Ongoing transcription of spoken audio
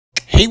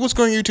Hey, what's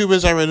going on YouTube?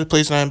 Is I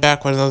redhoodplayz and I'm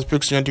back with another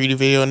Pixel 3D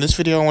video. In this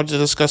video, I wanted to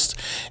discuss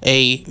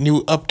a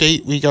new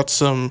update.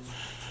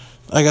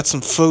 I got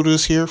some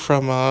photos here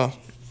from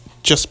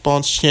Just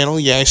Spawn's channel.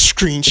 Yeah, I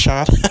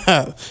screenshot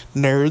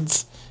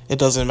nerds. It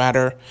doesn't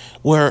matter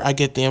where I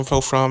get the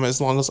info from,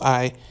 as long as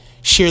I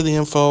share the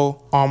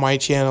info on my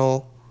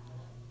channel.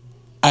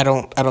 I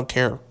don't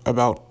care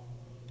about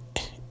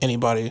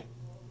anybody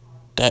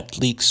that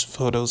leaks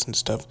photos and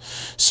stuff.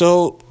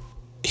 So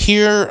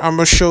here, I'm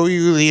going to show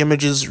you the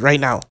images right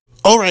now.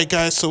 Alright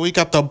guys, so we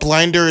got the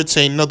blinder. It's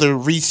another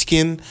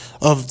reskin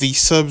of the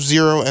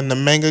Sub-Zero and the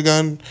Manga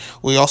Gun.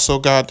 We also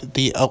got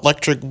the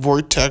electric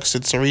vortex.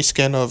 It's a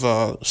reskin of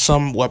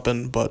some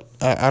weapon, but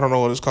I don't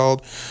know what it's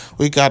called.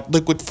 We got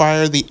liquid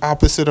fire, the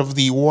opposite of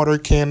the water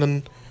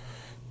cannon,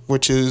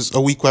 which is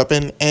a weak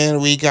weapon.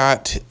 And we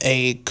got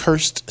a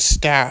cursed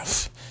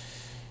staff.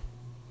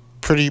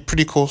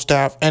 Pretty cool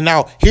staff. And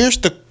now, here's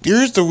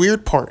the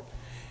weird part.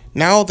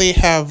 Now they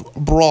have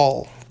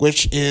Brawl,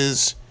 which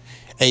is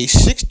a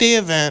 6-day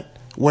event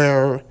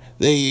where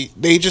they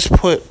just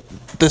put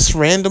this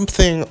random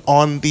thing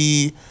on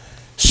the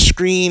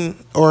screen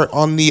or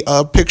on the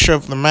picture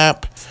of the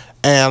map,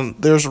 and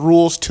there's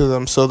rules to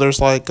them. So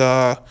there's like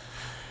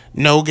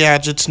no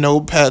gadgets,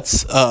 no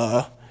pets,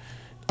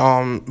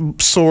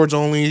 swords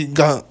only,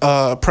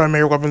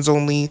 primary weapons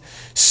only.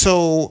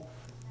 So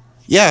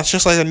yeah, it's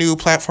just like a new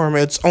platform.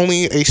 It's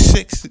only a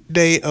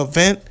 6-day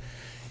event.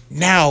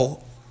 Now,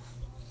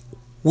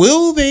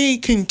 will they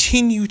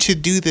continue to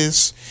do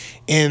this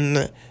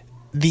in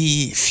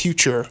the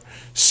future?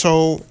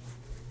 So,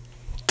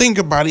 think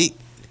about it.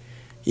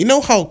 You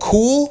know how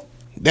cool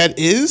that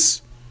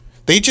is?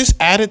 They just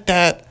added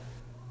that,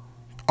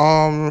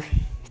 yo,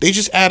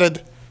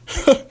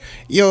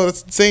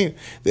 that's insane.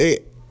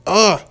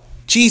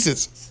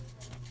 Jesus.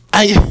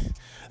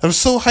 I'm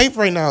so hyped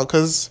right now,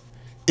 because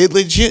it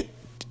legit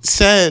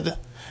said,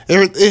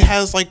 it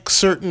has like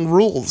certain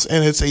rules,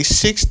 and it's a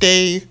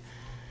 6-day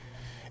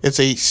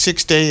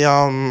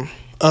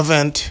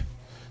event,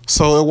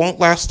 so it won't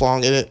last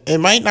long. It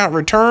might not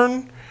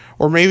return,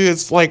 or maybe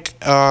it's like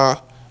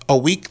a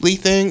weekly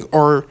thing,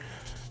 or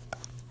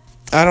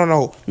I don't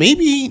know,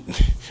 maybe.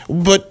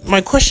 But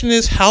my question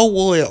is, how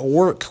will it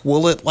work?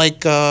 Will it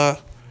like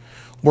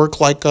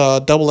work like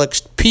double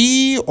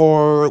XP,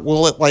 or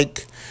will it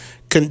like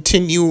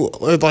continue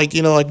like,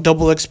 you know, like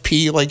double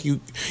XP, like you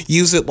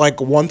use it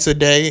like once a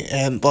day,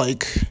 and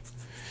like,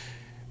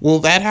 will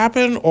that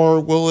happen,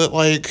 or will it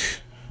like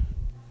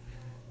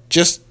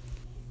just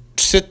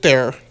sit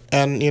there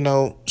and, you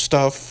know,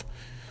 stuff?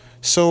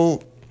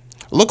 So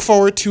look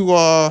forward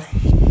to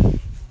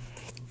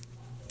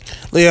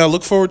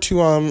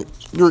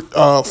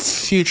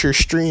future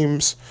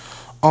streams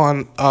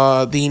on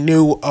the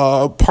new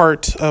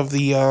part of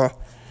the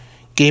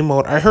game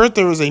mode. I heard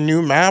there was a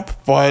new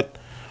map, but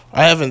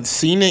I haven't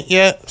seen it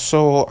yet,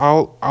 so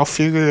I'll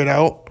figure it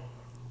out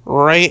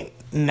right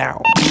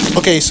now.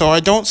 Okay, so I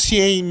don't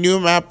see a new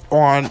map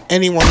on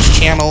anyone's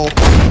channel.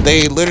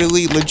 They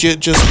literally legit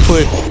just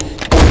put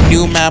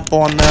new map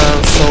on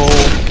there, so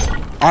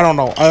I don't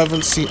know. I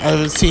haven't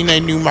seen a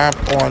new map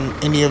on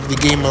any of the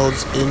game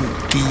modes in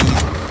the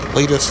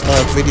latest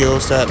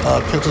videos that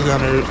the Pixel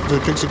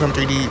Gun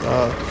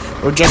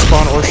 3D or Just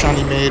Spawn or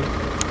Shiny made.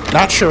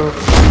 Not sure,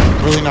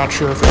 really not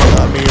sure if they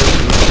made it,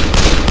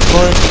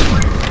 but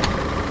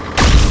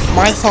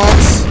my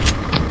thoughts,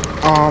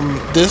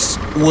 this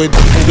would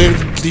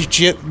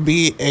legit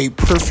be a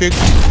perfect,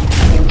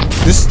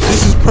 this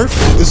is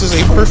perfect. This is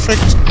a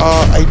perfect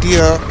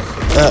idea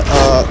that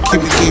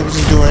Cubic Games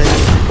is doing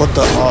with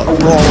the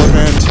Brawl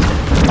event.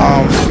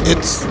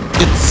 It's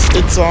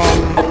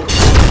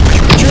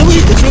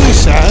really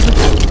sad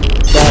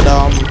that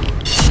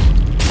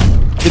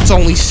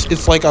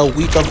it's like a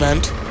week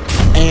event,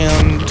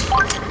 and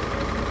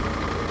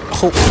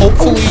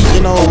hopefully,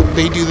 you know,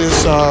 they do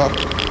this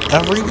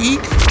every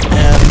week,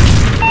 and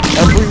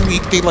every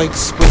week they like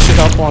switch it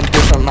up on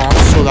different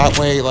maps, so that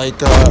way like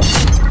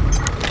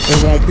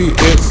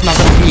it's not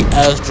gonna be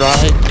as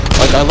dry.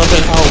 Like, I love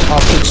it how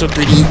Pixel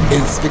 3D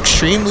is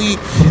extremely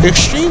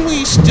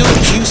still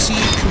juicy,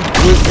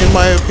 in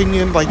my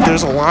opinion. Like,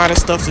 there's a lot of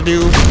stuff to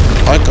do.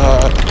 Like,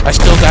 I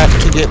still got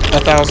to get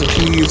 1,000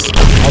 keys.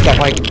 I got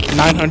like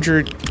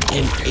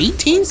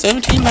 918,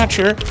 17, not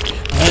sure.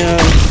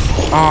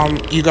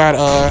 And you got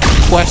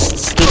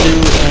quests to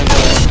do, and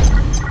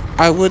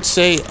I would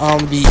say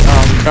the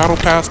battle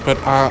pass, but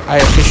I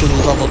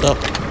officially leveled up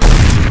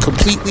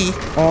completely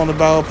on the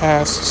battle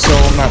pass, so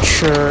I'm not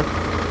sure.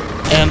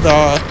 And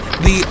the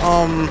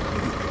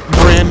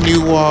brand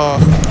new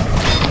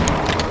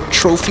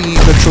trophy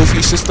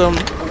system,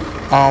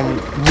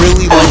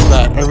 really love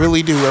that. I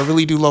really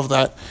do love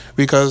that,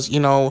 because, you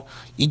know,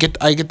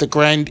 I get to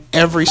grind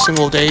every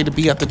single day to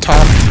be at the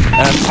top,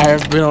 and I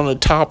have been on the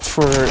top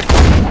for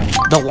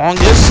the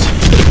longest.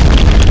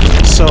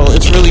 So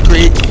it's really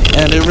great,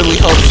 and it really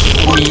helps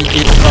me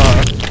get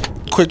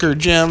quicker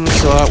gems,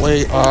 so that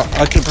way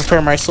I can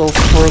prepare myself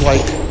for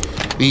like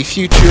the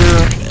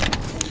future.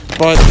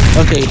 But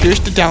okay, here's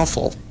the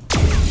downfall.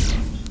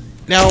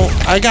 Now,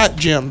 I got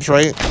gems,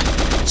 right?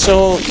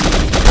 So,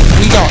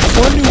 we got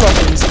 4 new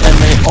weapons, and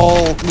they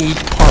all need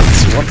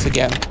parts once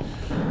again.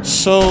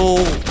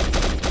 So,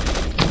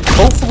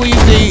 hopefully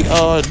they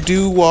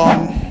do what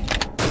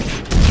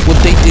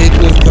they did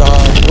with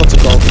what's it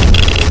called?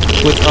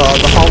 With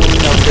the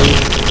Halloween update,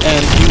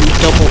 and do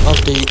double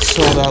updates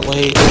so that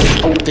way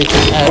they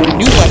can add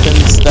new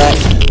weapons that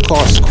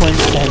cost coins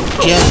and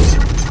gems.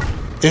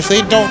 If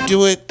they don't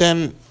do it,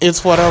 then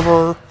it's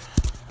whatever.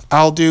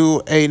 I'll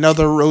do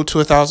another Road to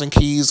 1,000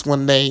 Keys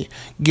when they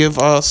give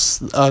us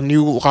a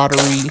new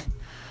lottery,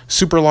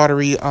 super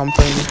lottery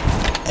thing,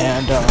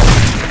 and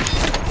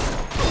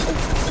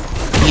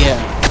yeah,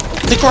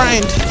 the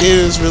grind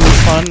is really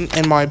fun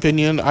in my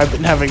opinion. I've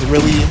been having a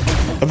really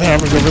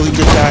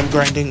good time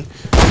grinding,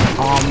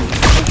 and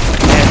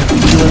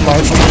doing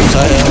live streams.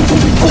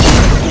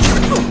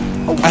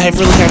 I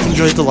really have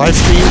enjoyed the live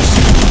streams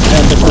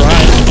and the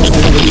grind. It's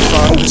been really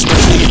fun,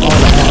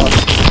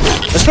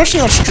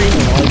 especially on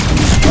streaming. Like,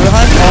 when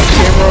I'm off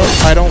camera,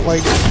 I don't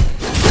like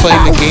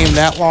playing the game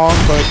that long,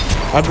 but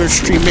I've been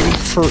streaming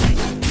for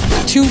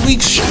 2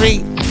 weeks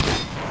straight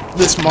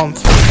this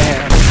month,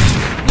 and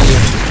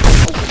yeah.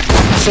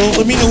 So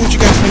let me know what you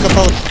guys think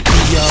about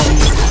the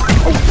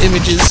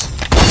images,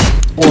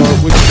 or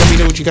let me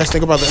know what you guys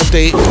think about the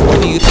update.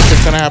 What do you think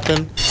is gonna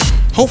happen?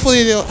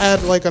 Hopefully they'll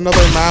add like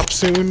another map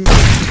soon,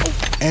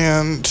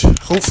 and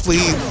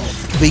hopefully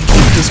they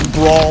keep this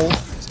brawl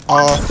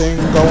thing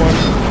going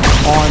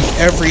on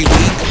every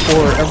week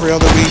or every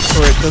other week,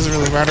 or it doesn't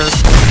really matter.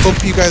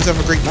 Hope you guys have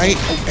a great night,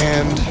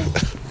 and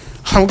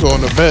I'm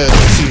going to bed.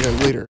 I'll see you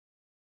guys later.